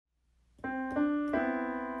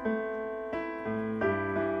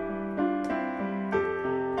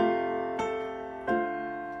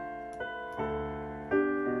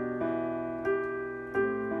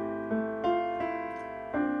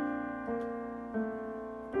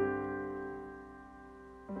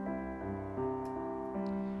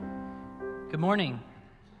Good morning.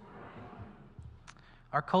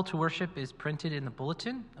 Our call to worship is printed in the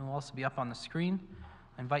bulletin and will also be up on the screen.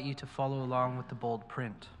 I invite you to follow along with the bold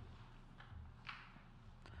print.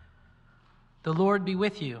 The Lord be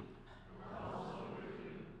with you.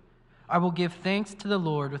 I will give thanks to the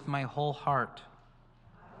Lord with my whole heart.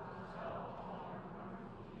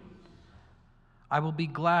 I will be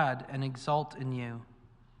glad and exult in you.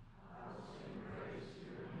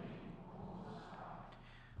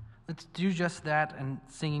 Let's do just that and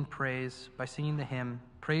singing praise by singing the hymn,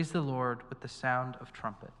 Praise the Lord with the sound of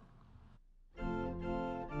trumpet.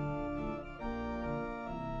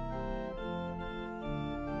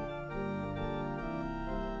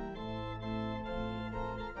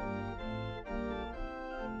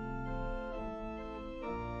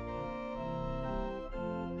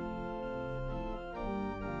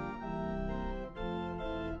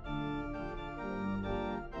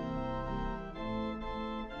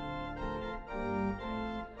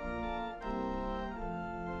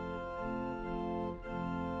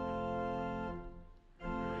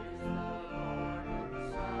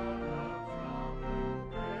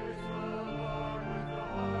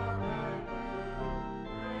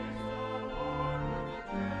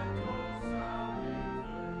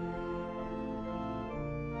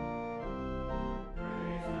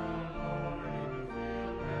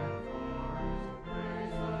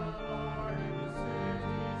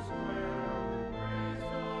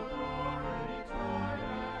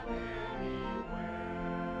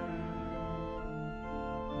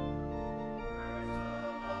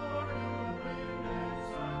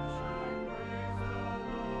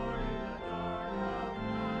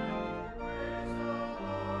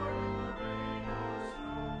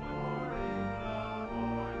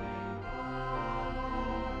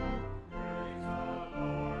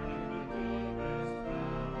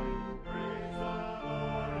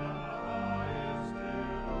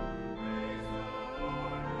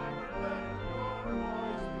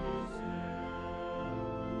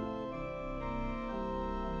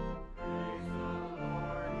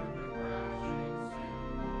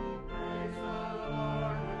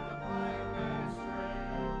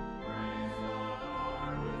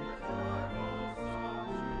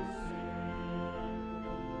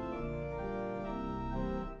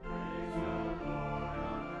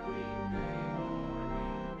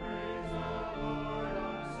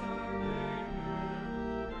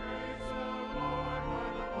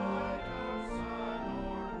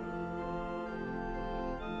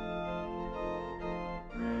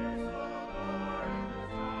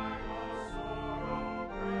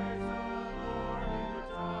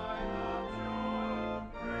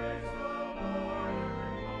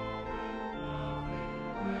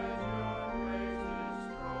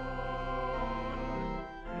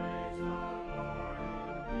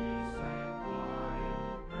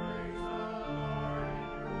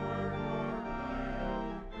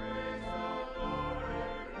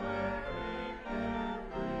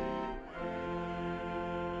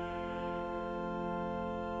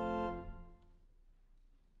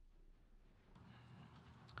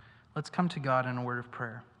 Let's come to God in a word of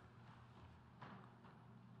prayer.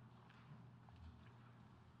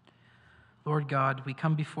 Lord God, we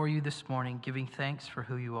come before you this morning giving thanks for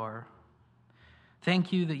who you are.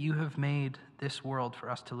 Thank you that you have made this world for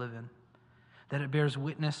us to live in, that it bears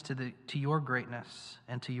witness to your greatness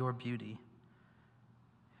and to your beauty.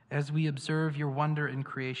 As we observe your wonder in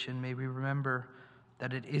creation, may we remember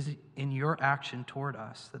that it is in your action toward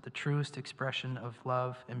us that the truest expression of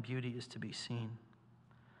love and beauty is to be seen.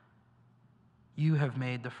 You have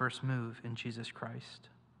made the first move in Jesus Christ,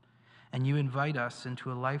 and you invite us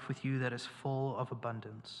into a life with you that is full of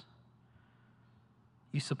abundance.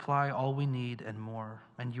 You supply all we need and more,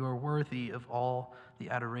 and you are worthy of all the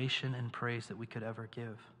adoration and praise that we could ever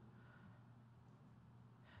give.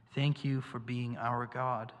 Thank you for being our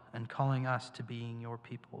God and calling us to being your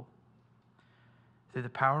people. Through the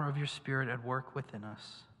power of your Spirit at work within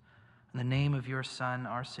us, in the name of your Son,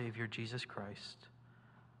 our Savior, Jesus Christ.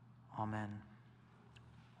 Amen.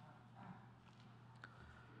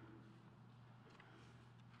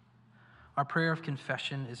 Our prayer of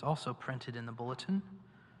confession is also printed in the bulletin.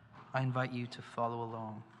 I invite you to follow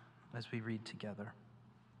along as we read together.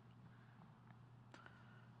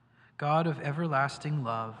 God of everlasting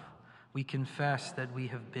love, we confess that we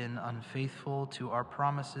have been unfaithful to our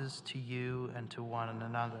promises to you and to one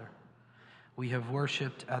another. We have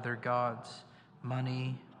worshipped other gods,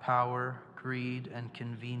 money, power, greed, and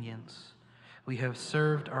convenience. We have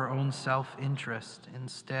served our own self-interest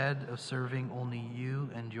instead of serving only you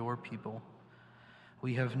and your people.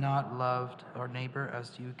 We have not loved our neighbor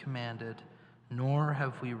as you commanded, nor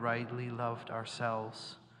have we rightly loved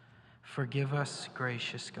ourselves. Forgive us,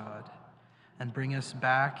 gracious God, and bring us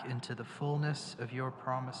back into the fullness of your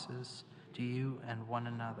promises to you and one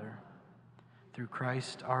another. Through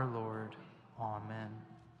Christ our Lord. Amen.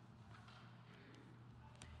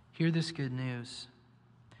 Hear this good news.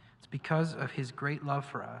 It's because of his great love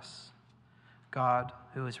for us. God,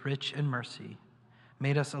 who is rich in mercy,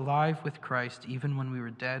 made us alive with Christ even when we were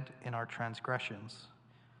dead in our transgressions.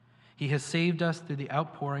 He has saved us through the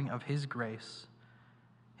outpouring of his grace,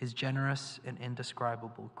 his generous and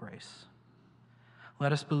indescribable grace.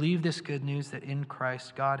 Let us believe this good news that in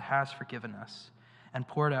Christ God has forgiven us and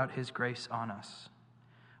poured out his grace on us.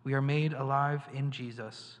 We are made alive in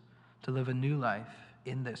Jesus to live a new life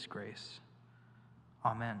in this grace.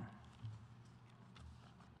 Amen.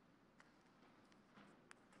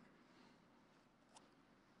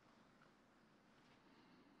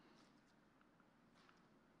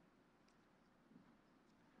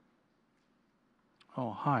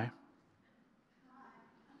 Oh, hi.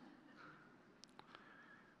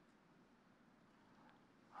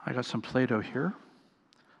 I got some Play-Doh here.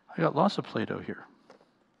 I got lots of Play-Doh here.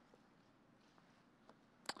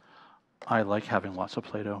 I like having lots of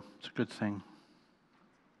Play-Doh. It's a good thing.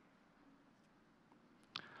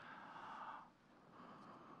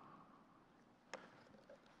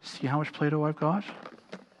 See how much Play-Doh I've got?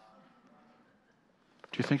 Do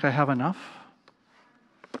you think I have enough?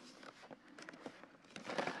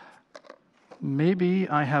 Maybe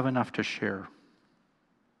I have enough to share.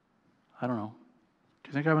 I don't know. Do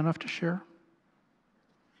you think I have enough to share?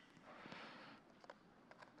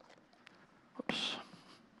 Oops.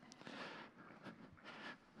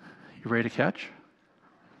 You ready to catch?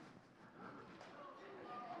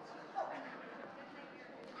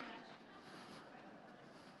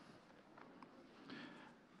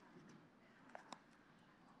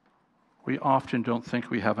 We often don't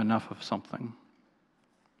think we have enough of something,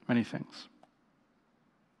 many things.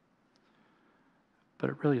 But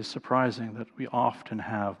it really is surprising that we often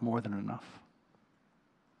have more than enough.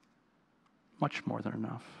 Much more than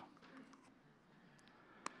enough.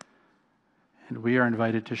 And we are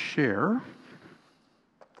invited to share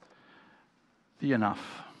the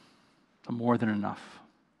enough, the more than enough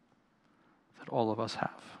that all of us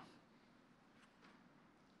have.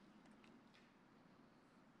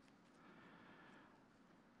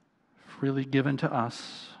 Freely given to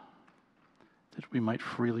us that we might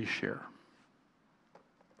freely share.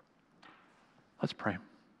 Let's pray.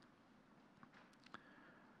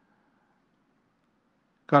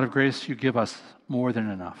 God of grace, you give us more than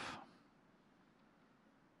enough,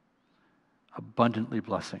 abundantly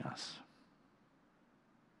blessing us.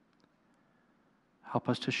 Help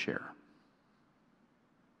us to share.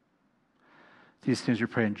 These things we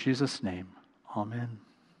pray in Jesus' name. Amen.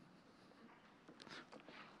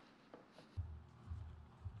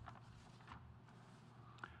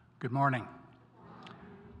 Good morning.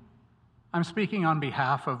 I'm speaking on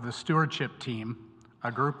behalf of the stewardship team, a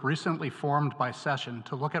group recently formed by session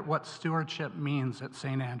to look at what stewardship means at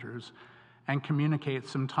St. Andrews and communicate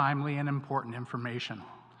some timely and important information.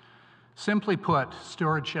 Simply put,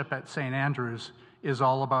 stewardship at St. Andrews is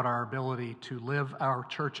all about our ability to live our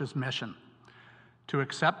church's mission, to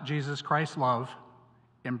accept Jesus Christ's love,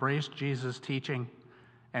 embrace Jesus' teaching,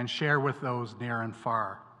 and share with those near and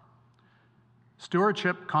far.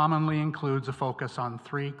 Stewardship commonly includes a focus on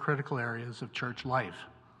three critical areas of church life: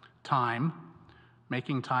 time,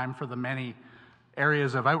 making time for the many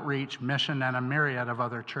areas of outreach, mission, and a myriad of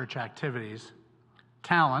other church activities;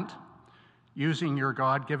 talent, using your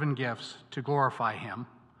God-given gifts to glorify Him;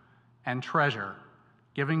 and treasure,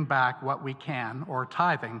 giving back what we can, or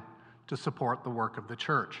tithing, to support the work of the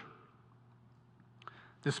church.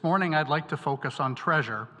 This morning, I'd like to focus on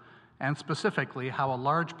treasure, and specifically how a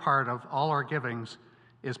large part of all our givings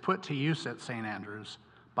is put to use at St. Andrews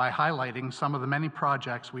by highlighting some of the many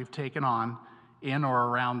projects we've taken on in or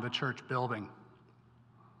around the church building.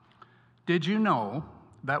 Did you know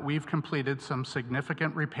that we've completed some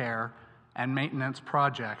significant repair and maintenance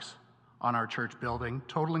projects on our church building,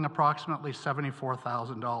 totaling approximately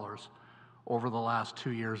 $74,000 over the last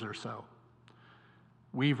 2 years or so?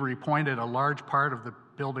 We've repointed a large part of the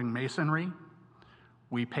building masonry.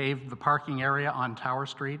 We paved the parking area on Tower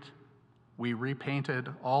Street. We repainted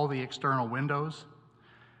all the external windows.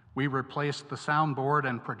 We replaced the soundboard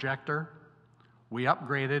and projector. We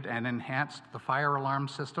upgraded and enhanced the fire alarm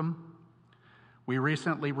system. We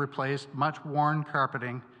recently replaced much worn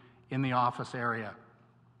carpeting in the office area.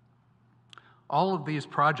 All of these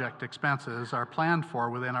project expenses are planned for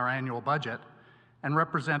within our annual budget and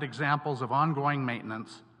represent examples of ongoing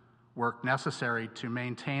maintenance work necessary to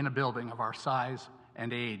maintain a building of our size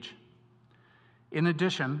and age. In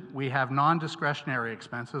addition, we have non-discretionary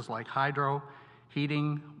expenses like hydro,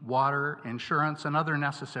 heating, water, insurance, and other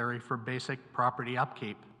necessary for basic property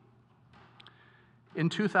upkeep. In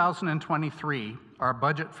 2023, our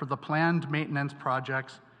budget for the planned maintenance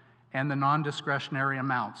projects and the non-discretionary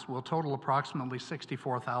amounts will total approximately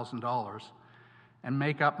 $64,000 and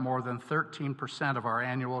make up more than 13% of our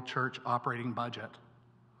annual church operating budget.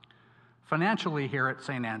 Financially here at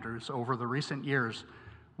St. Andrews, over the recent years,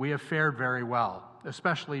 we have fared very well,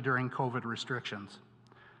 especially during COVID restrictions.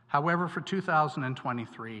 However, for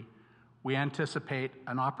 2023, we anticipate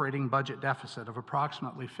an operating budget deficit of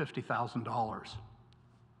approximately $50,000.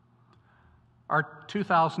 Our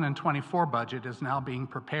 2024 budget is now being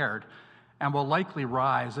prepared and will likely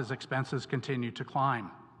rise as expenses continue to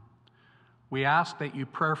climb. We ask that you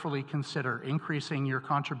prayerfully consider increasing your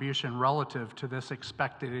contribution relative to this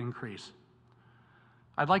expected increase.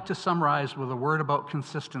 I'd like to summarize with a word about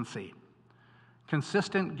consistency.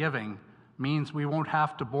 Consistent giving means we won't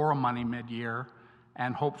have to borrow money mid-year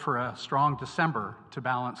and hope for a strong December to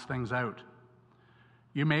balance things out.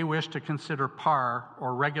 You may wish to consider par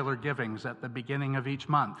or regular givings at the beginning of each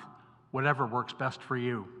month, whatever works best for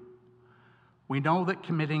you. We know that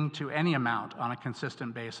committing to any amount on a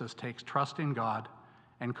consistent basis takes trust in God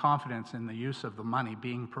and confidence in the use of the money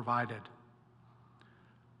being provided.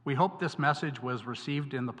 We hope this message was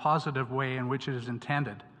received in the positive way in which it is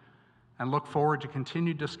intended, and look forward to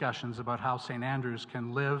continued discussions about how St. Andrews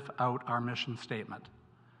can live out our mission statement.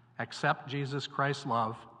 Accept Jesus Christ's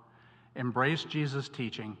love, embrace Jesus'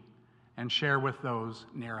 teaching, and share with those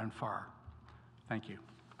near and far. Thank you.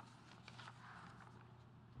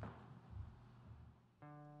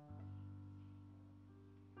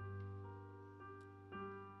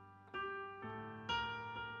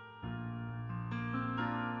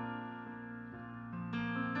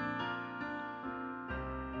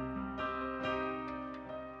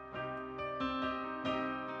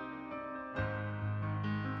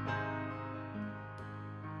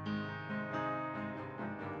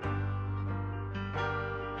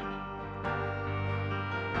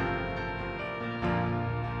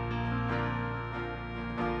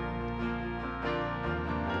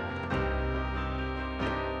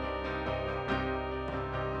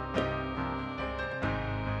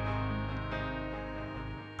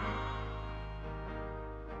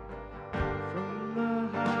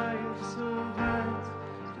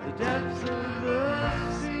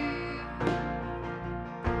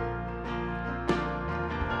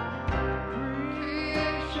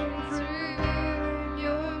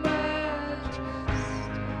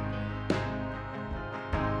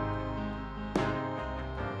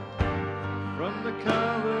 From the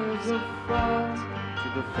colors of fall to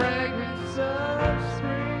the fragrance of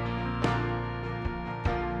spring,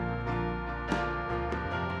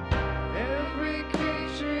 every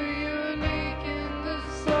creature unique in the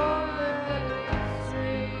song that it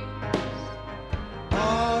sings,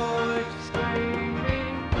 all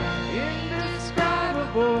exclaiming,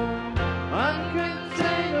 indescribable,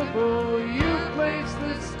 uncontainable. You place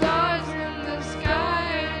the stars in the sky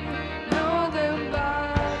and you know them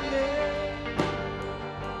by name.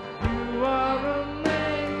 You are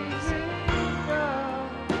amazing, God.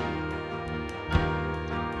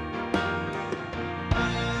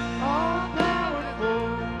 All powerful,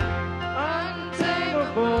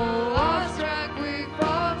 untamable, awestruck, we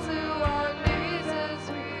fall to our knees as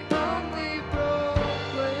we humbly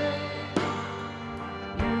proclaim.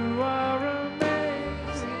 You are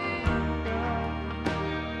amazing, God.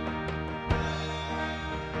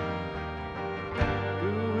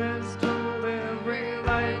 Who has told every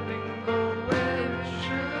lightning bolt where it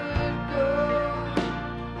should go,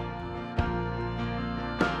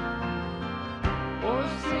 or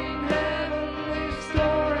seen heavenly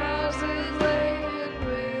storehouses laden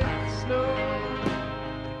with snow?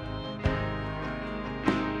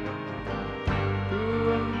 Who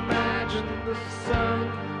imagined the sun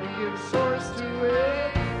and gives source to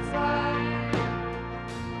its light,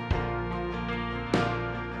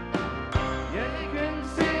 yet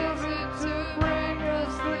conceals it to bring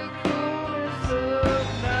us the coolness of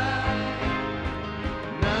night?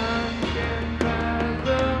 None can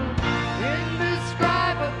fathom,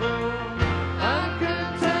 indescribable,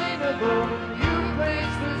 uncontainable. You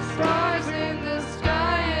place the stars in the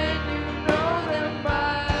sky and you know them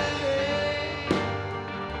by name.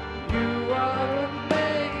 You are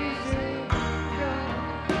amazing,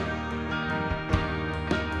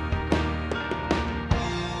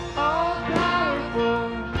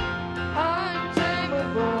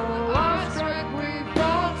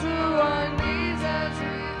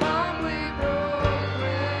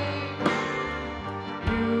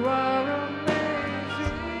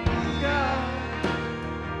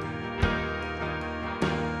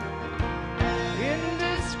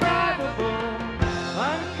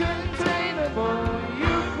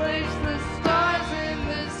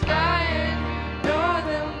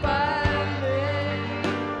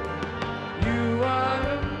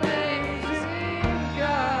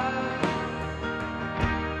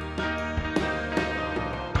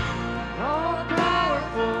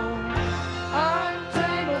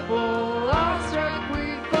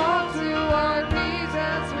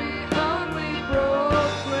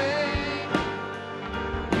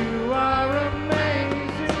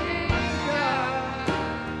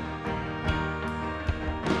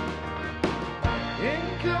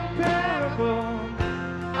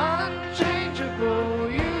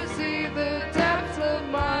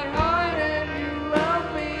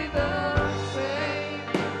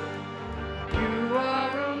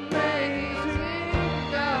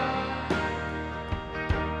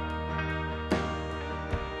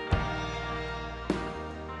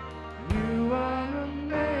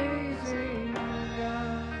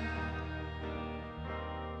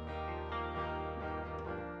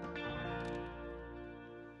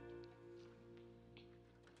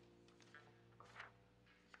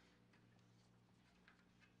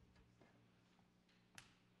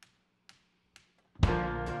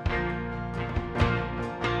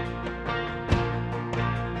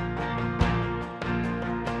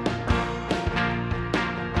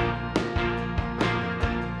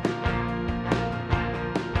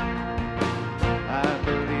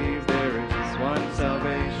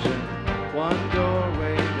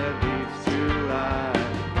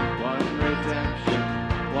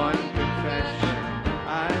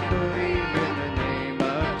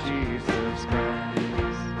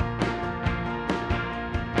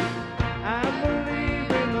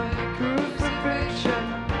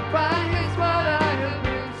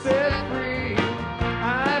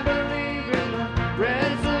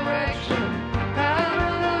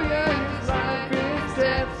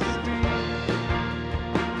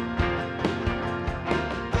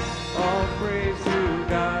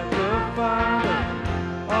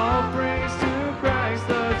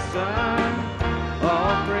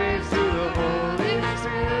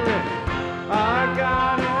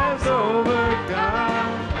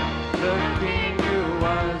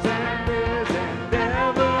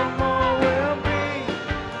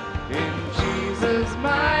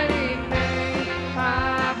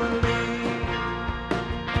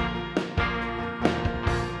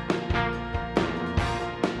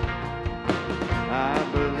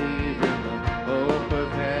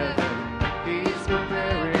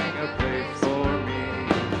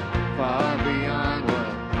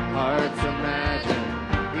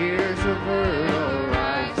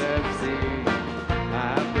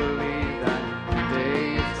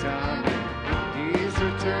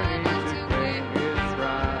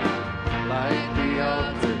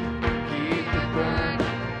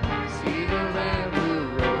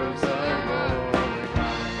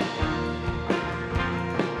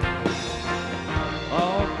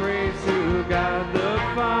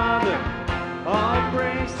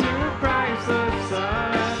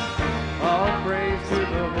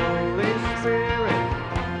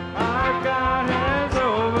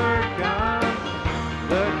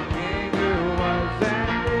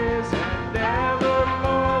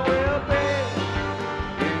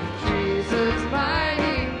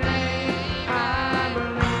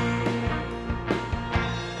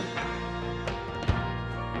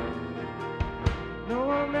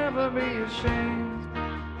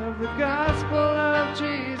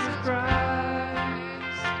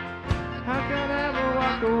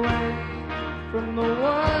 from the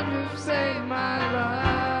one who saved my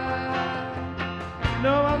life.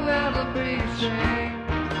 No, I'll never be ashamed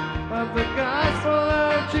of the gospel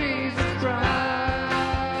of Jesus Christ.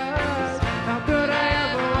 How could I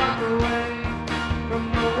ever walk away from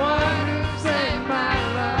the one who saved my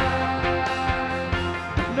life?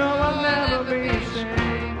 No, I'll never be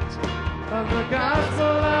ashamed of the gospel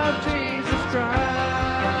of Jesus Christ.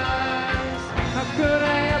 How could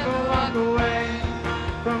I ever walk away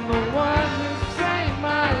from the one who saved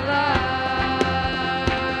my life?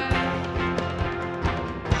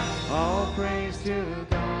 All praise to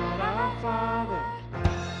God our Father,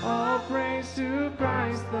 all praise to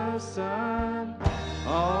Christ the Son,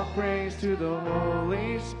 all praise to the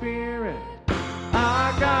Holy Spirit.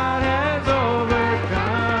 Our God has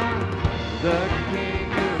overcome, the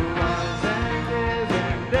King who was and is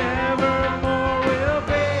and evermore will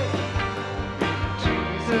be.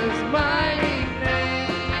 Jesus' mighty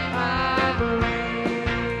name I believe.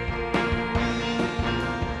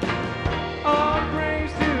 All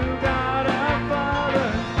praise to God our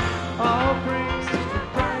Father, all praise to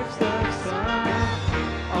Christ the Son,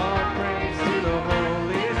 all praise to the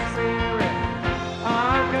Holy Spirit.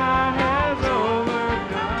 Our God has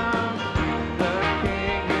overcome, the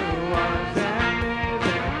King who was and is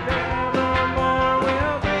and evermore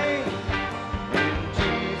will be. In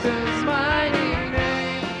Jesus' mighty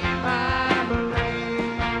name I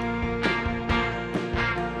believe.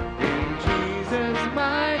 In Jesus'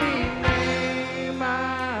 mighty name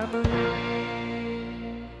I believe.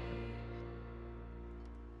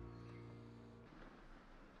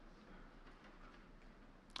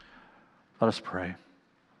 Let us pray.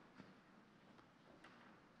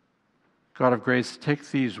 God of grace, take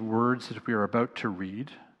these words that we are about to read,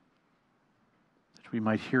 that we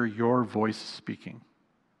might hear your voice speaking.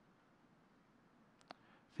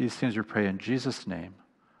 These things we pray in Jesus' name.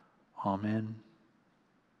 Amen.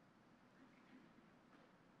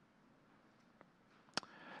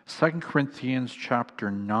 Second Corinthians chapter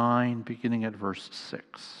 9, beginning at verse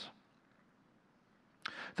 6.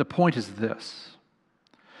 The point is this: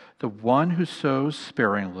 the one who sows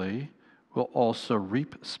sparingly will also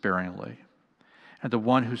reap sparingly, and the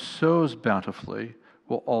one who sows bountifully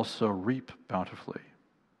will also reap bountifully.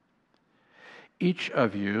 Each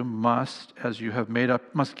of you must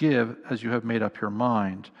give as you have made up your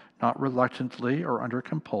mind, not reluctantly or under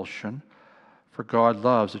compulsion, for God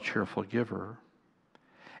loves a cheerful giver.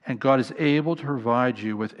 And God is able to provide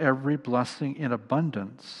you with every blessing in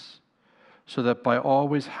abundance, so that by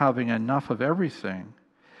always having enough of everything,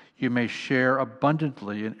 you may share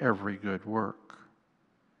abundantly in every good work.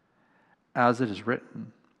 As it is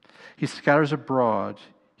written, He scatters abroad,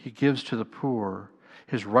 He gives to the poor,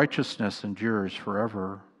 His righteousness endures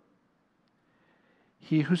forever.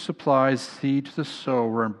 He who supplies seed to the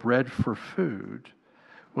sower and bread for food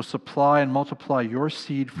will supply and multiply your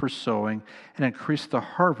seed for sowing and increase the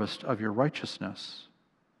harvest of your righteousness.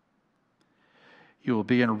 You will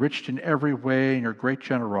be enriched in every way in your great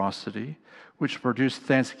generosity, which produce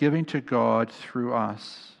thanksgiving to God through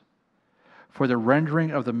us. For the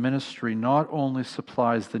rendering of the ministry not only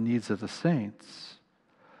supplies the needs of the saints,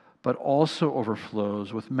 but also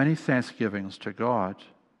overflows with many thanksgivings to God.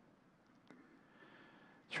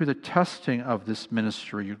 Through the testing of this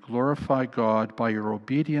ministry, you glorify God by your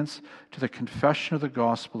obedience to the confession of the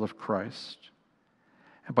gospel of Christ,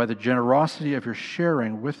 and by the generosity of your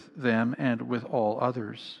sharing with them and with all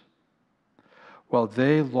others, while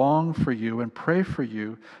they long for you and pray for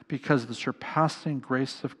you because of the surpassing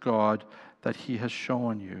grace of God that He has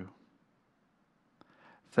shown you.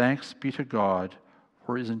 Thanks be to God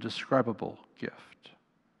for His indescribable gift.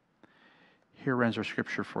 Here ends our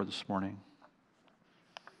scripture for this morning.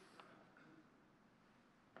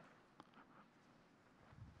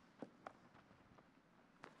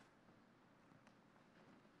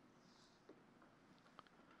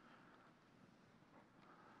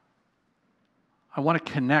 I want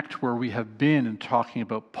to connect where we have been in talking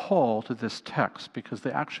about Paul to this text, because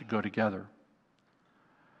they actually go together.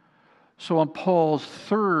 So on Paul's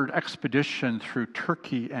third expedition through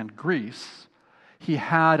Turkey and Greece, he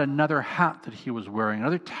had another hat that he was wearing,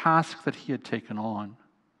 another task that he had taken on,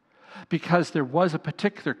 because there was a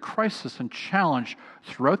particular crisis and challenge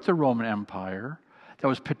throughout the Roman Empire that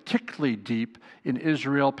was particularly deep in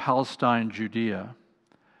Israel, Palestine, Judea,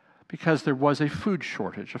 because there was a food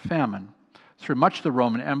shortage, a famine, through much of the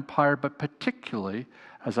Roman Empire, but particularly,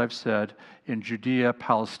 as I've said, in Judea,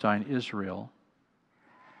 Palestine, Israel.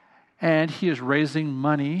 And he is raising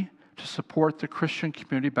money to support the Christian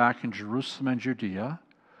community back in Jerusalem and Judea,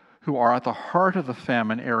 who are at the heart of the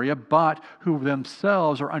famine area, but who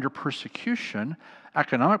themselves are under persecution,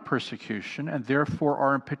 economic persecution, and therefore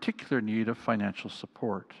are in particular need of financial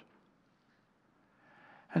support.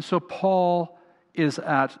 And so Paul is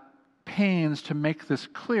at pains to make this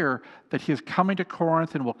clear that he is coming to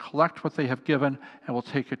Corinth and will collect what they have given and will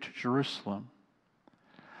take it to Jerusalem.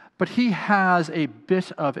 But he has a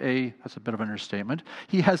bit of that's a bit of an understatement,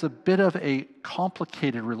 he has a bit of a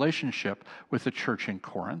complicated relationship with the church in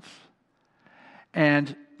Corinth.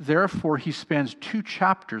 And therefore he spends 2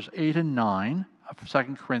 chapters, 8 and 9 of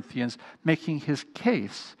 2 Corinthians, making his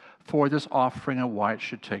case for this offering and why it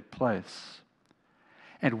should take place.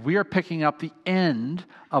 And we are picking up the end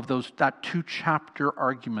of that 2-chapter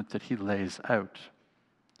argument that he lays out.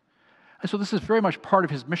 And so this is very much part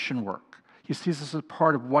of his mission work. He sees this as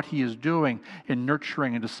part of what he is doing in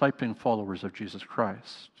nurturing and discipling followers of Jesus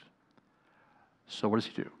Christ. So what does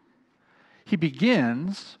he do? He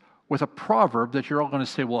begins with a proverb that you're all going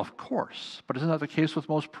to say, well, of course. But isn't that the case with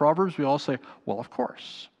most proverbs? We all say, well, of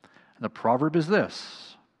course. And the proverb is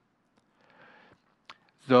this: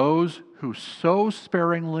 those who sow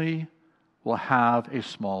sparingly will have a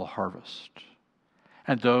small harvest,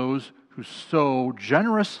 and those who sow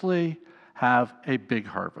generously have a big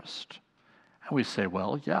harvest. And we say,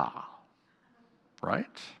 well, yeah, right?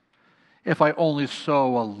 If I only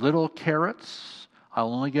sow a little carrots,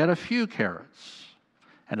 I'll only get a few carrots.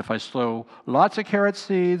 And if I sow lots of carrot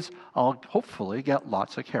seeds, I'll hopefully get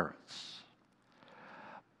lots of carrots.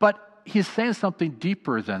 But he's saying something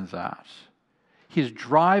deeper than that. He's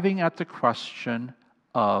driving at the question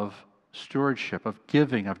of stewardship, of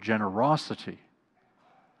giving, of generosity.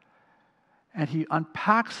 And he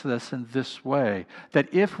unpacks this in this way,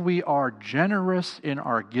 that if we are generous in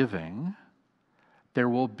our giving, there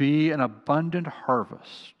will be an abundant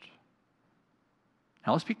harvest.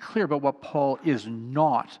 Now let's be clear about what Paul is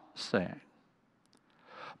not saying.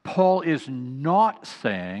 Paul is not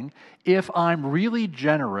saying, if I'm really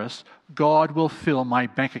generous, God will fill my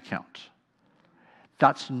bank account.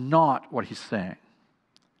 That's not what he's saying.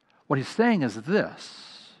 What he's saying is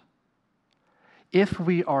this: if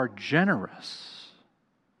we are generous,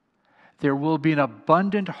 there will be an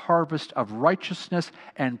abundant harvest of righteousness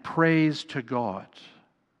and praise to God.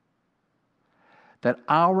 That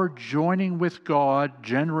our joining with God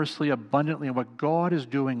generously, abundantly in what God is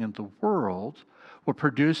doing in the world will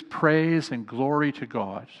produce praise and glory to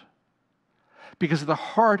God. Because at the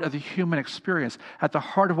heart of the human experience, at the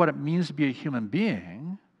heart of what it means to be a human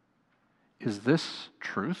being, is this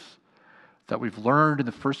truth that we've learned in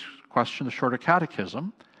the first question, the Shorter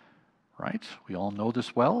Catechism, right? We all know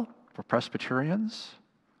this well. For Presbyterians,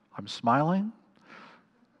 I'm smiling.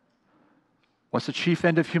 What's the chief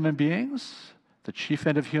end of human beings? The chief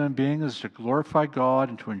end of human beings is to glorify God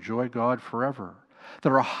and to enjoy God forever.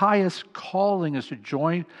 That our highest calling is to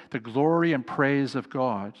join the glory and praise of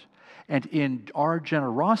God. And in our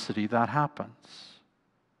generosity, that happens.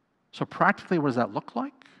 So practically, what does that look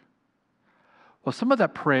like? Well, some of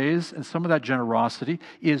that praise and some of that generosity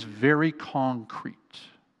is very concrete.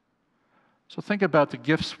 So think about the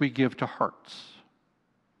gifts we give to hearts.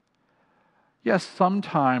 Yes,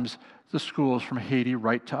 sometimes the schools from Haiti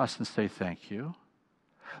write to us and say thank you.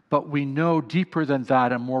 But we know deeper than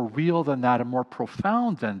that and more real than that and more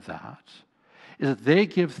profound than that is that they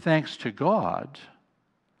give thanks to God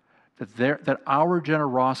that our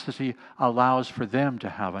generosity allows for them to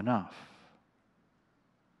have enough.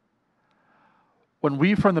 When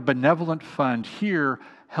we from the Benevolent Fund here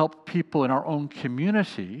help people in our own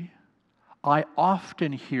community, I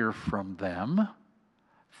often hear from them,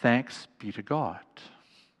 thanks be to God.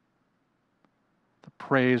 The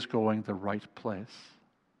praise going the right place.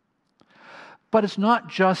 But it's not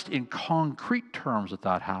just in concrete terms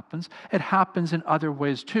that happens. It happens in other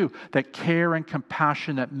ways too. That care and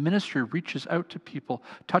compassion, that ministry reaches out to people,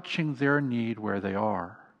 touching their need where they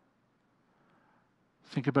are.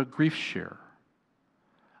 Think about Grief Share.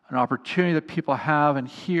 An opportunity that people have and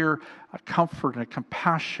hear a comfort and a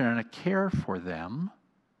compassion and a care for them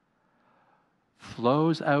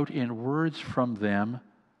flows out in words from them,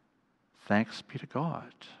 thanks be to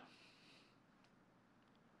God.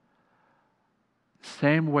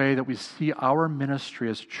 Same way that we see our ministry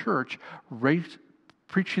as a church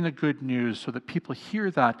preaching the good news so that people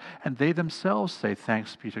hear that and they themselves say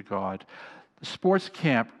thanks be to God. The sports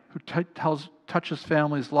camp who touches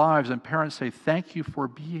families' lives and parents say thank you for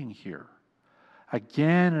being here.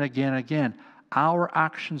 Again and again and again, our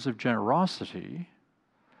actions of generosity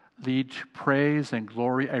lead to praise and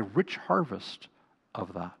glory, a rich harvest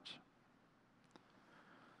of that.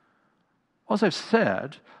 Well, as I've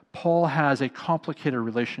said, Paul has a complicated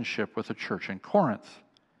relationship with the church in Corinth.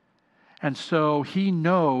 And so he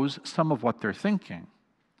knows some of what they're thinking.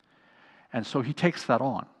 And so he takes that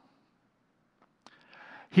on.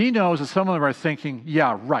 He knows that some of them are thinking,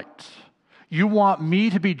 yeah, right. You want me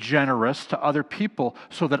to be generous to other people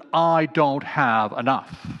so that I don't have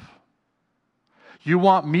enough. You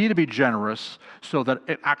want me to be generous so that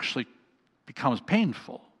it actually becomes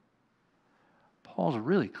painful. Paul's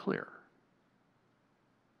really clear.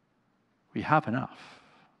 We have enough.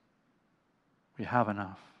 We have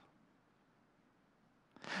enough.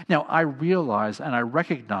 Now, I realize and I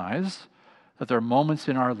recognize that there are moments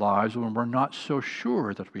in our lives when we're not so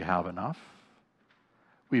sure that we have enough.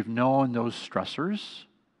 We've known those stressors.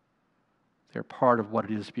 They're part of what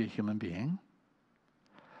it is to be a human being.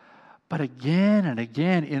 But again and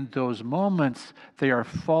again in those moments, they are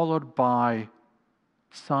followed by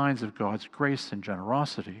signs of God's grace and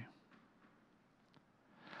generosity.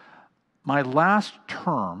 My last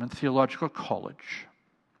term in theological college,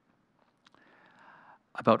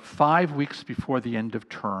 about 5 weeks before the end of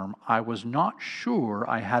term, I was not sure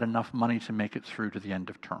I had enough money to make it through to the end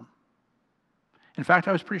of term. In fact,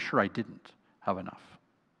 I was pretty sure I didn't have enough.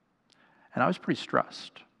 And I was pretty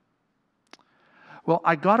stressed. Well,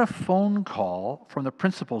 I got a phone call from the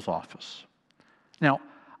principal's office. Now,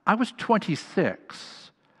 I was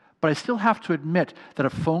 26, but I still have to admit that a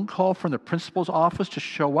phone call from the principal's office to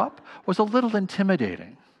show up was a little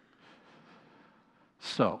intimidating.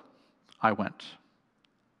 So, I went.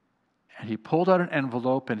 And he pulled out an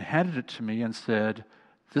envelope and handed it to me and said,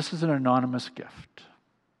 "This is an anonymous gift."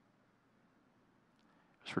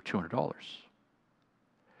 It was for $200,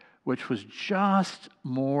 which was just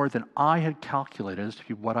more than I had calculated as to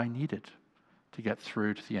be what I needed to get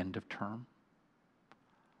through to the end of term.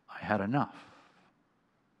 I had enough.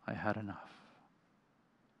 I had enough.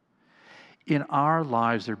 In our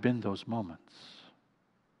lives, there have been those moments.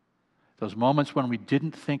 Those moments when we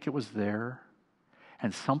didn't think it was there,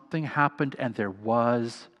 and something happened and there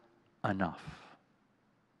was enough.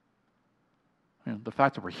 I mean, the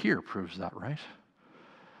fact that we're here proves that, right?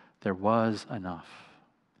 There was enough.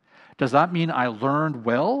 Does that mean I learned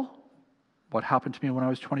well what happened to me when I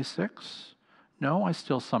was 26? No, I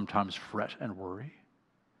still sometimes fret and worry.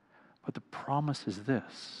 But the promise is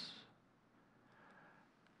this: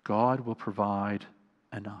 God will provide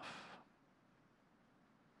enough.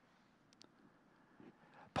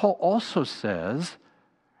 Paul also says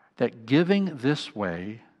that giving this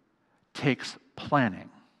way takes planning,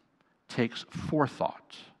 takes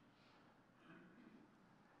forethought.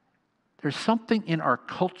 There's something in our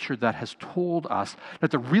culture that has told us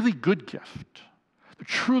that the really good gift, the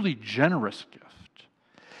truly generous gift,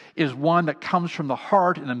 is one that comes from the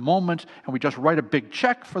heart in the moment, and we just write a big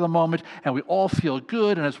check for the moment, and we all feel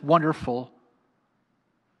good, and it's wonderful.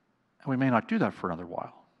 And we may not do that for another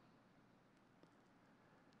while.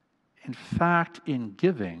 In fact, in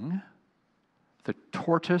giving, the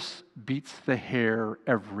tortoise beats the hare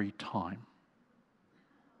every time.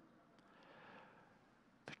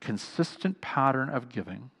 The consistent pattern of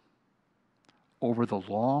giving over the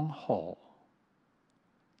long haul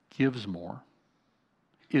gives more,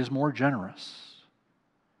 is more generous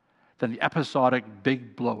than the episodic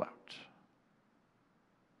big blowout.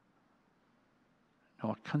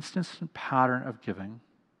 No, a consistent pattern of giving,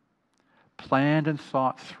 planned and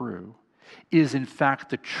thought through, is in fact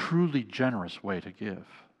the truly generous way to give.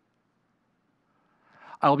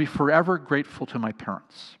 I'll be forever grateful to my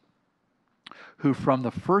parents, who from the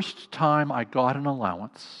first time I got an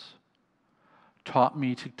allowance taught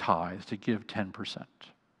me to tithe, to give 10%.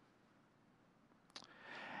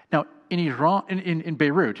 Now, in Iran, in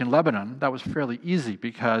Beirut, in Lebanon, that was fairly easy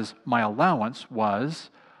because my allowance was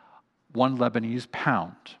 1 Lebanese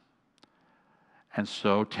pound. And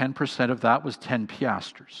so 10% of that was 10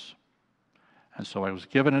 piastres. And so I was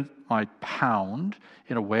given my pound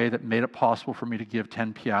in a way that made it possible for me to give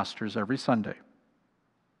 10 piastres every Sunday.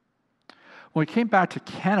 When we came back to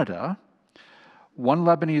Canada, 1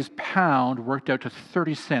 Lebanese pound worked out to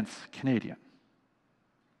 30 cents Canadian.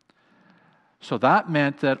 So that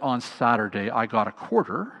meant that on Saturday I got a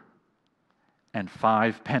quarter and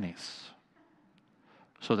 5 pennies,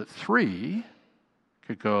 so that 3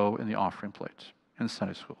 could go in the offering plate in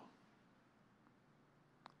Sunday school.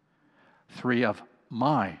 3 of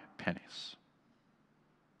my pennies.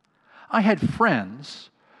 I had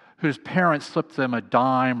friends whose parents slipped them a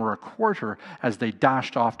dime or a quarter as they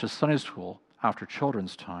dashed off to Sunday school after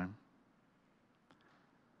children's time.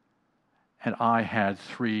 And I had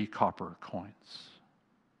 3 copper coins.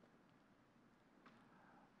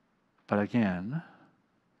 But again,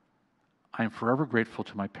 I am forever grateful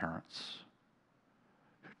to my parents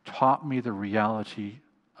who taught me the reality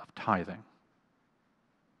of tithing.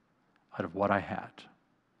 out of what I had,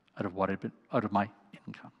 out of my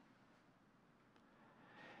income.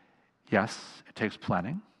 Yes, it takes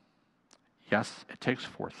planning. Yes, it takes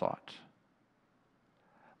forethought.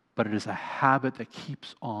 But it is a habit that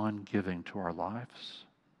keeps on giving to our lives,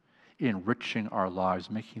 enriching our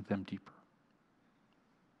lives, making them deeper.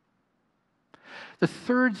 The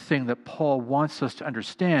third thing that Paul wants us to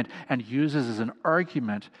understand and uses as an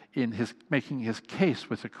argument in making his case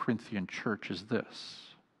with the Corinthian church is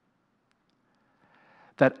this: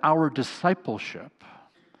 that our discipleship,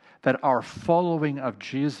 that our following of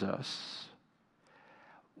Jesus,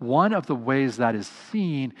 one of the ways that is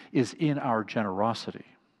seen is in our generosity.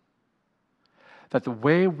 That the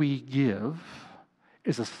way we give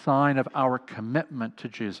is a sign of our commitment to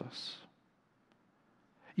Jesus.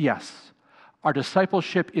 Yes, our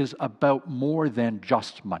discipleship is about more than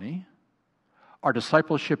just money. Our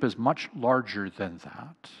discipleship is much larger than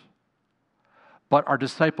that. But our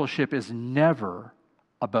discipleship is never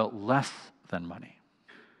about less than money.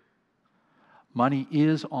 Money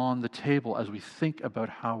is on the table as we think about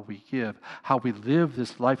how we give, how we live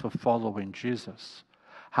this life of following Jesus.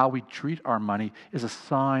 How we treat our money is a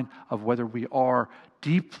sign of whether we are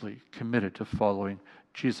deeply committed to following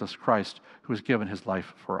Jesus Christ, who has given his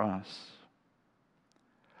life for us.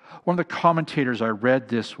 One of the commentators I read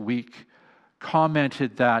this week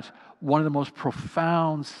commented that one of the most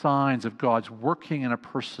profound signs of God's working in a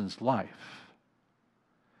person's life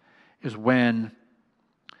is when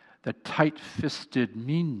the tight-fisted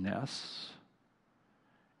meanness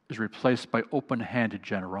is replaced by open-handed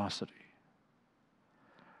generosity.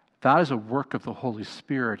 That is a work of the Holy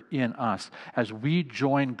Spirit in us as we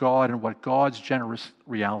join God in what God's generous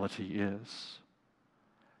reality is.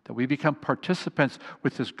 That we become participants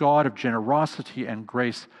with this God of generosity and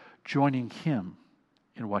grace, joining him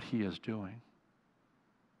in what he is doing.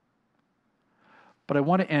 But I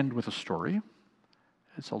want to end with a story.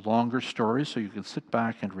 It's a longer story, so you can sit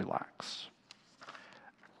back and relax.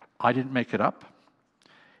 I didn't make it up.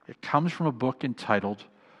 It comes from a book entitled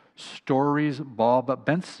Stories Bob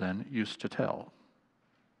Benson Used to Tell.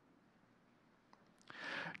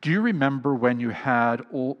 Do you remember when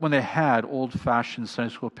they had old-fashioned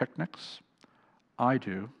Sunday school picnics? I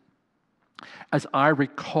do. As I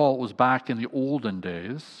recall, it was back in the olden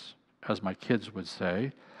days, as my kids would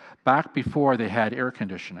say, back before they had air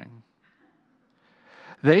conditioning.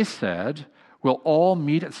 They said, "We'll all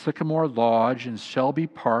meet at Sycamore Lodge in Shelby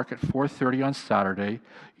Park at 4:30 on Saturday.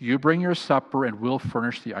 You bring your supper and we'll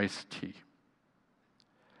furnish the iced tea."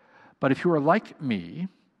 But if you were like me,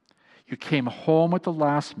 you came home at the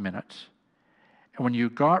last minute, and when you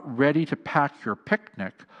got ready to pack your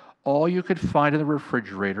picnic, all you could find in the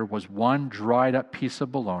refrigerator was one dried up piece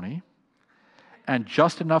of bologna and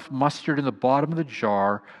just enough mustard in the bottom of the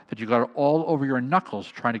jar that you got it all over your knuckles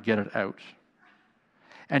trying to get it out,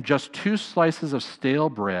 and just 2 slices of stale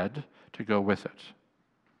bread to go with it.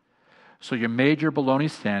 So you made your bologna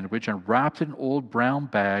sandwich and wrapped it in an old brown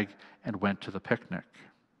bag and went to the picnic.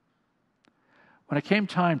 When it came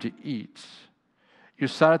time to eat, you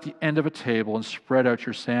sat at the end of a table and spread out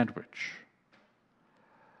your sandwich.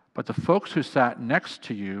 But the folks who sat next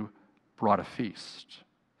to you brought a feast.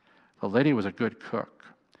 The lady was a good cook,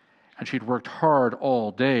 and she'd worked hard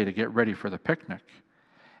all day to get ready for the picnic.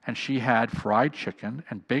 And she had fried chicken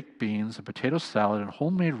and baked beans and potato salad and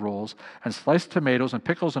homemade rolls and sliced tomatoes and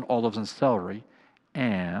pickles and olives and celery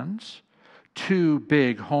and 2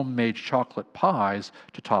 big homemade chocolate pies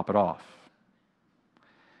to top it off.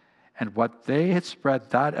 And what they had spread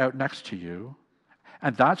that out next to you,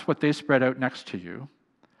 and that's what they spread out next to you,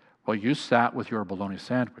 while you sat with your bologna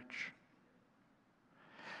sandwich.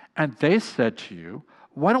 And they said to you,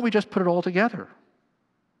 "Why don't we just put it all together?"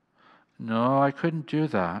 "No, I couldn't do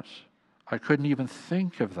that. I couldn't even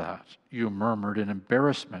think of that," you murmured in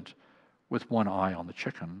embarrassment with one eye on the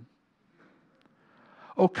chicken.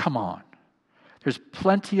 "Oh, come on. There's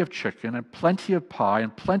plenty of chicken and plenty of pie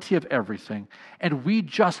and plenty of everything, and we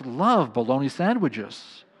just love bologna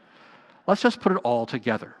sandwiches. Let's just put it all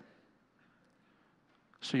together."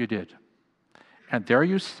 So you did. And there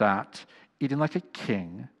you sat, eating like a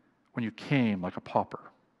king when you came like a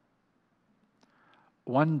pauper.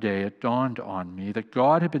 One day it dawned on me that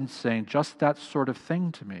God had been saying just that sort of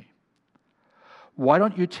thing to me. Why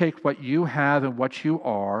don't you take what you have and what you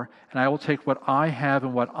are, and I will take what I have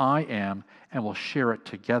and what I am, and we'll share it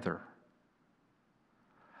together.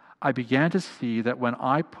 I began to see that when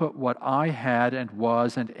I put what I had and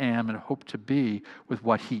was and am and hope to be with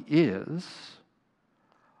what He is,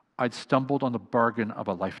 I'd stumbled on the bargain of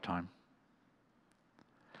a lifetime.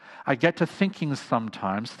 I get to thinking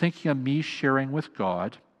sometimes, thinking of me sharing with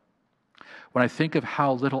God, When I think of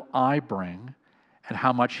how little I bring and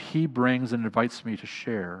how much He brings and invites me to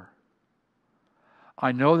share,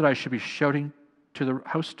 I know that I should be shouting to the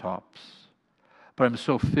housetops, but I'm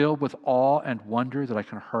so filled with awe and wonder that I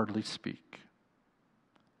can hardly speak.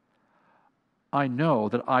 I know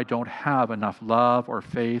that I don't have enough love or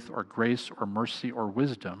faith or grace or mercy or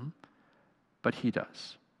wisdom, but He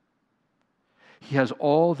does. He has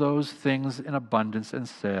all those things in abundance and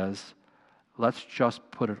says, let's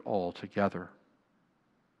just put it all together.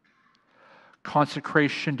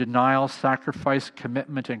 Consecration, denial, sacrifice,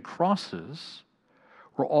 commitment, and crosses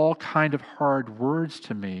were all kind of hard words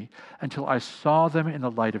to me until I saw them in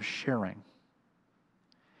the light of sharing.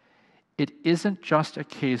 It isn't just a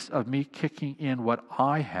case of me kicking in what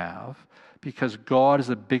I have because God is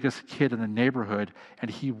the biggest kid in the neighborhood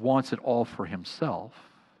and He wants it all for Himself.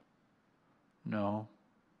 No.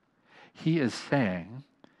 He is saying,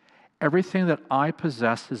 everything that I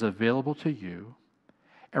possess is available to you.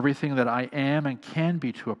 Everything that I am and can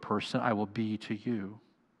be to a person, I will be to you.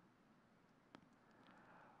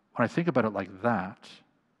 When I think about it like that,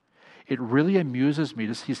 it really amuses me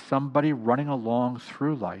to see somebody running along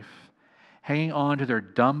through life, hanging on to their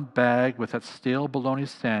dumb bag with that stale bologna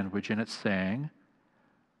sandwich in it saying,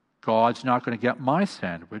 God's not going to get my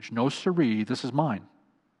sandwich. No siree, this is mine.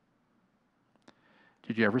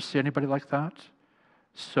 Did you ever see anybody like that?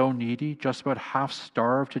 So needy, just about half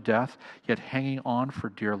starved to death, yet hanging on for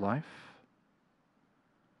dear life?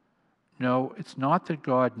 No, it's not that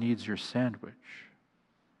God needs your sandwich.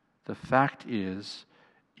 The fact is,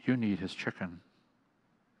 you need His chicken.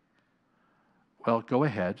 Well, go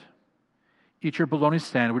ahead. Eat your bologna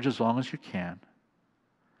sandwich as long as you can.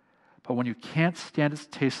 But when you can't stand its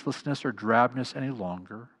tastelessness or drabness any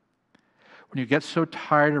longer, when you get so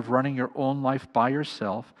tired of running your own life by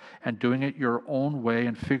yourself and doing it your own way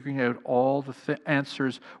and figuring out all the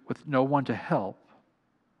answers with no one to help,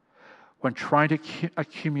 when trying to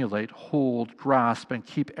accumulate, hold, grasp, and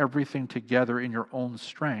keep everything together in your own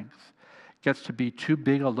strength gets to be too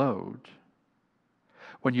big a load,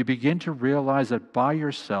 when you begin to realize that by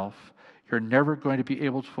yourself you're never going to be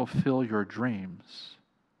able to fulfill your dreams,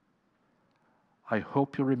 I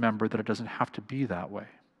hope you'll remember that it doesn't have to be that way.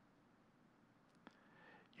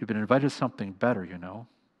 You've been invited to something better, you know.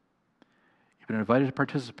 You've been invited to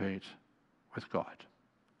participate with God.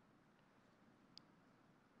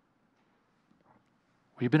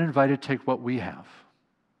 We've been invited to take what we have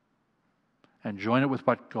and join it with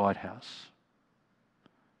what God has,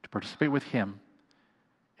 to participate with Him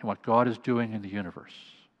in what God is doing in the universe.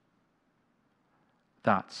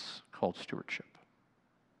 That's called stewardship.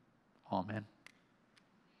 Amen.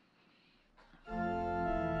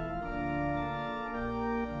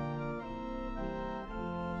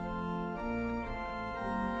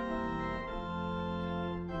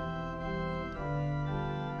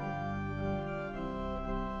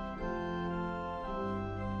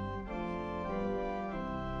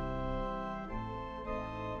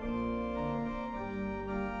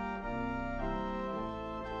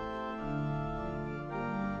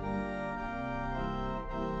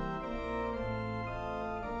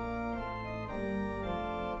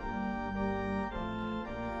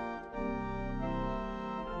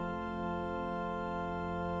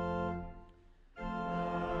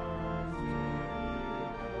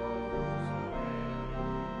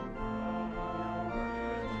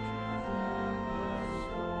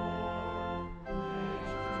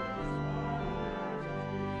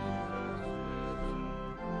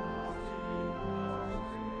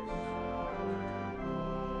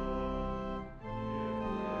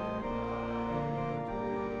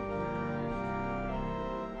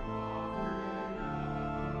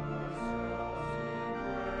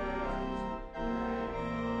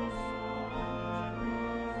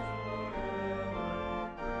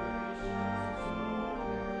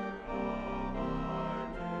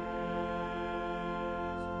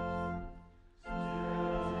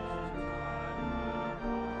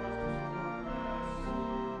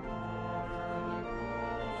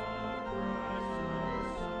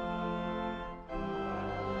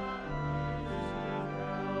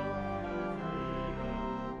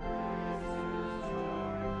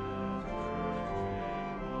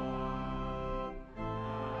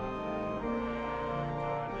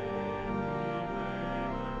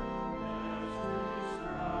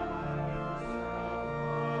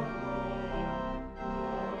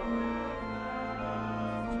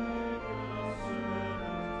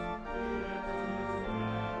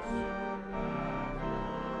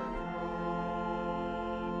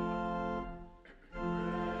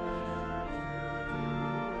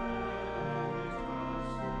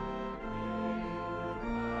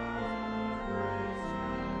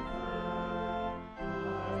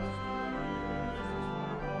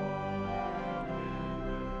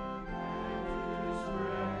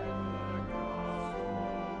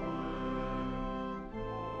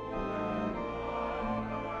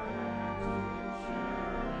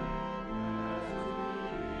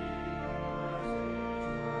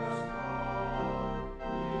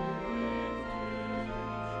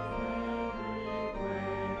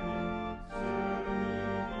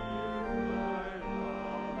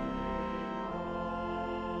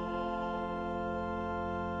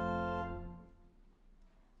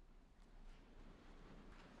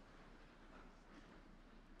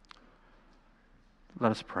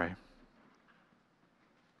 Let us pray.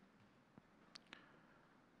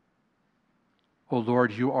 O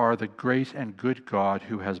Lord, you are the great and good God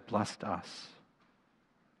who has blessed us.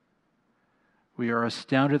 We are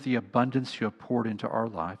astounded at the abundance you have poured into our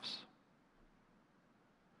lives.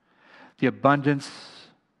 The abundance,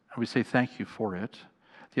 and we say thank you for it,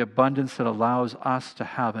 the abundance that allows us to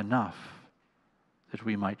have enough that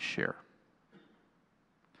we might share.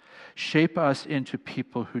 Shape us into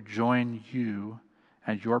people who join you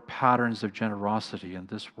and your patterns of generosity in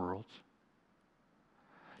this world,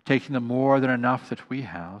 taking the more than enough that we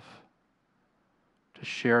have to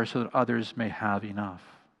share so that others may have enough.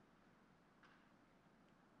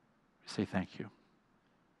 We say thank you.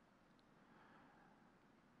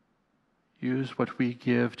 Use what we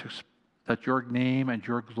give that your name and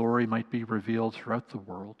your glory might be revealed throughout the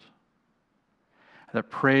world, and that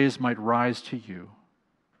praise might rise to you,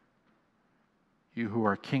 you who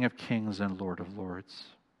are King of kings and Lord of lords.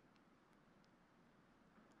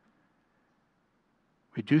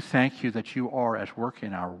 We do thank you that you are at work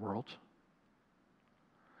in our world.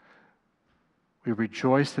 We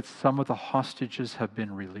rejoice that some of the hostages have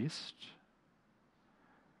been released,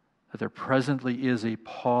 that there presently is a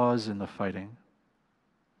pause in the fighting.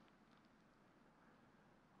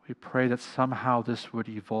 We pray that somehow this would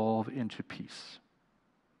evolve into peace.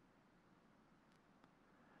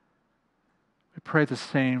 We pray the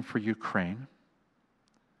same for Ukraine,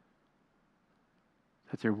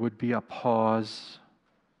 that there would be a pause,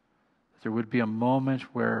 that there would be a moment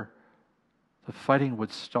where the fighting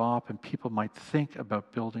would stop and people might think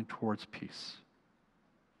about building towards peace.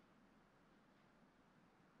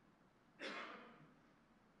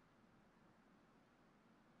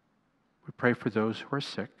 We pray for those who are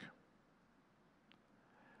sick.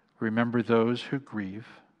 We remember those who grieve.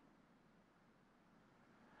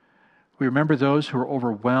 We remember those who are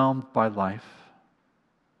overwhelmed by life,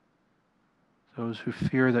 those who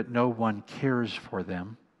fear that no one cares for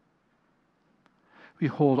them. We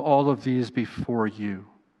hold all of these before you,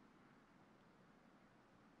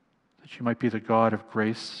 that you might be the God of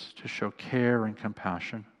grace to show care and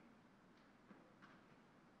compassion.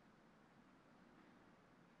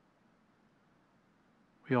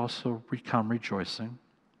 We also come rejoicing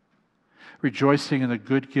in the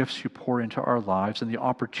good gifts you pour into our lives and the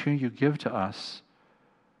opportunity you give to us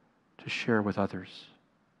to share with others.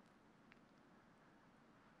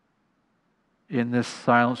 In this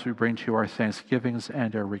silence, we bring to you our thanksgivings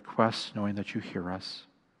and our requests, knowing that you hear us.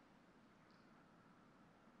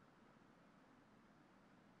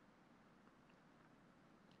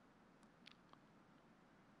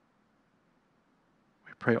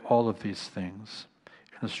 We pray all of these things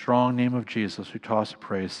in the strong name of Jesus, who taught us to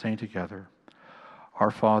pray, saying together,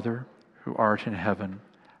 Our Father, who art in heaven,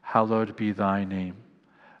 hallowed be thy name.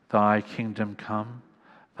 Thy kingdom come,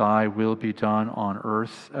 thy will be done on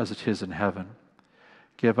earth as it is in heaven.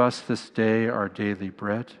 Give us this day our daily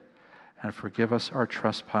bread, and forgive us our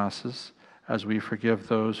trespasses, as we forgive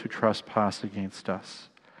those who trespass against us.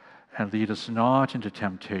 And lead us not into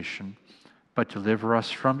temptation, but deliver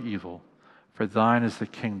us from evil. For thine is the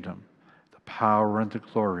kingdom, the power, and the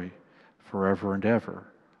glory, forever and ever.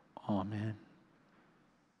 Amen.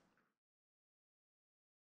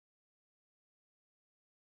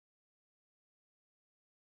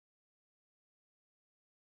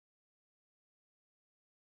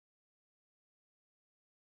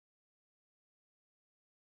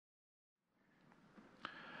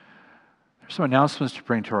 Some announcements to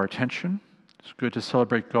bring to our attention. It's good to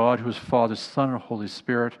celebrate God, who is Father, Son, and Holy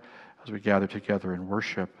Spirit, as we gather together in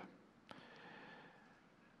worship.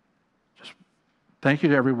 Just thank you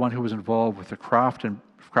to everyone who was involved with the craft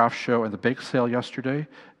show and the bake sale yesterday.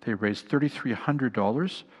 They raised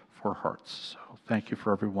 $3,300 for Hearts. So thank you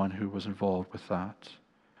for everyone who was involved with that.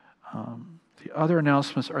 The other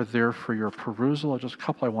announcements are there for your perusal. Just a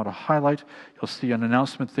couple I want to highlight. You'll see an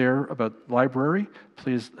announcement there about library.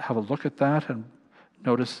 Please have a look at that and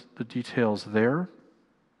notice the details there.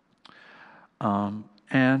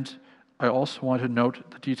 And I also want to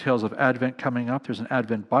note the details of Advent coming up. There's an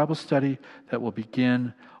Advent Bible study that will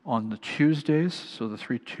begin on the Tuesdays, so the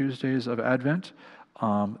 3 Tuesdays of Advent. There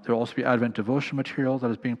will also be Advent devotion material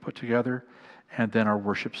that is being put together, and then our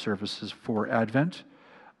worship services for Advent.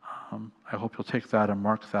 I hope you'll take that and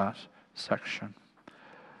mark that section.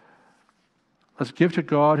 Let's give to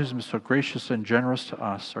God, who's been so gracious and generous to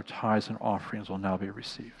us. Our tithes and offerings will now be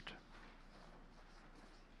received.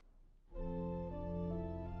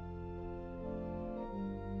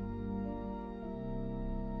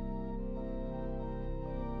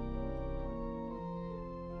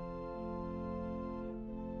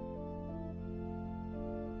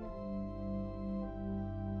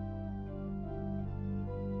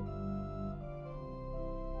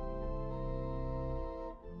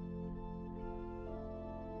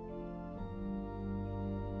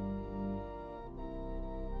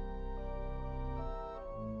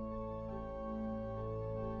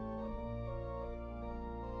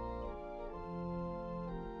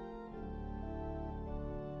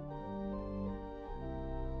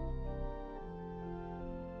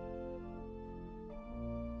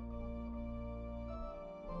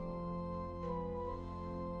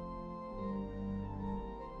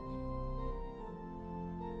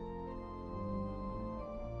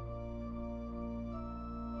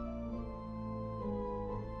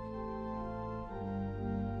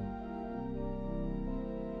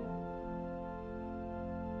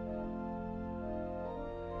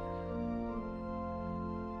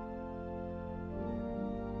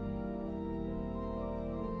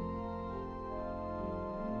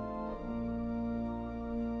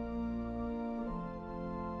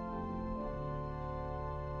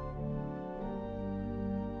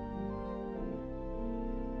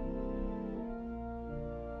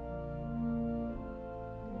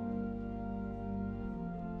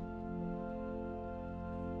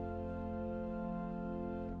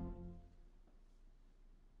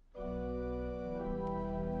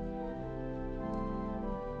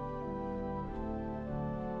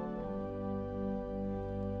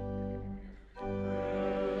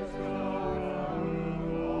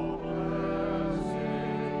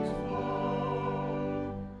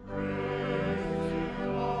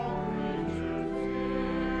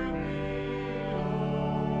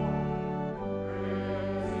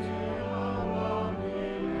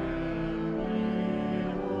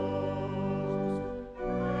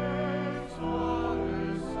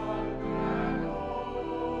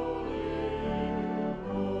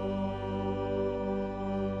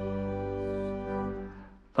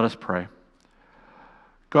 Let us pray.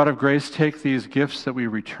 God of grace, take these gifts that we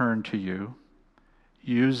return to you.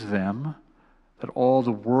 Use them that all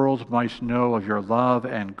the world might know of your love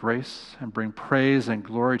and grace, and bring praise and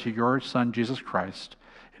glory to your Son, Jesus Christ,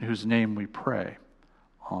 in whose name we pray.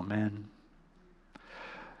 Amen.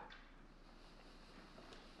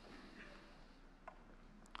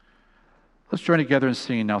 Let's join together in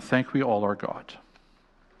singing Now Thank We All Our God.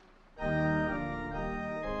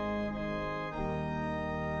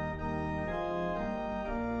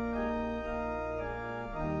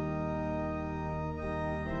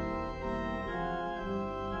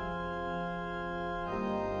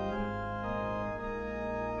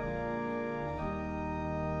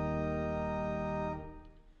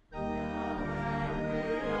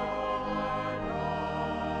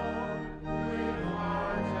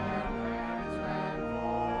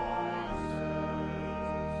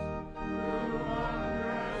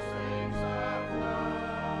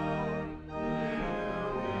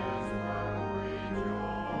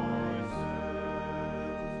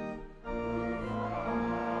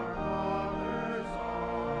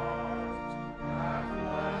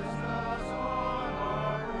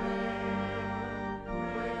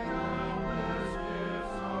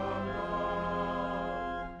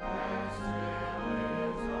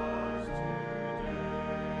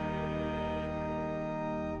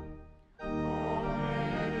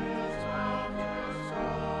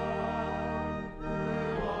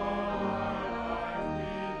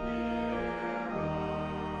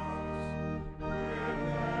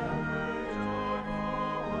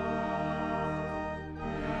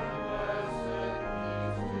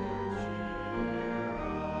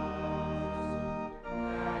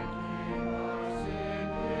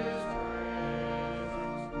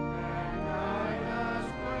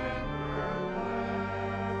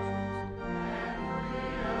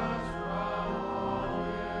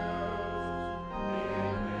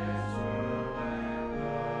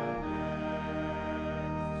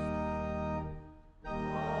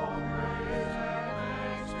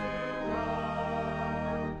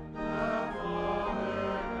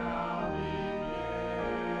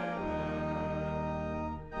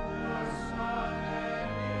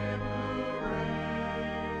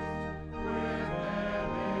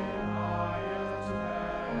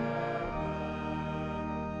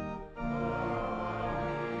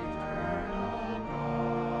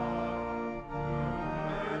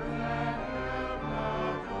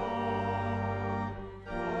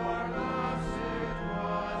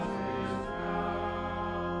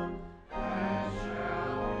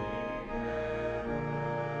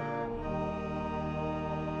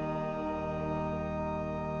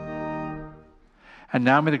 And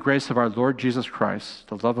now may the grace of our Lord Jesus Christ,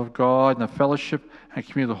 the love of God, and the fellowship and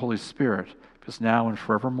communion of the Holy Spirit be with us now and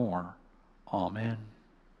forevermore. Amen.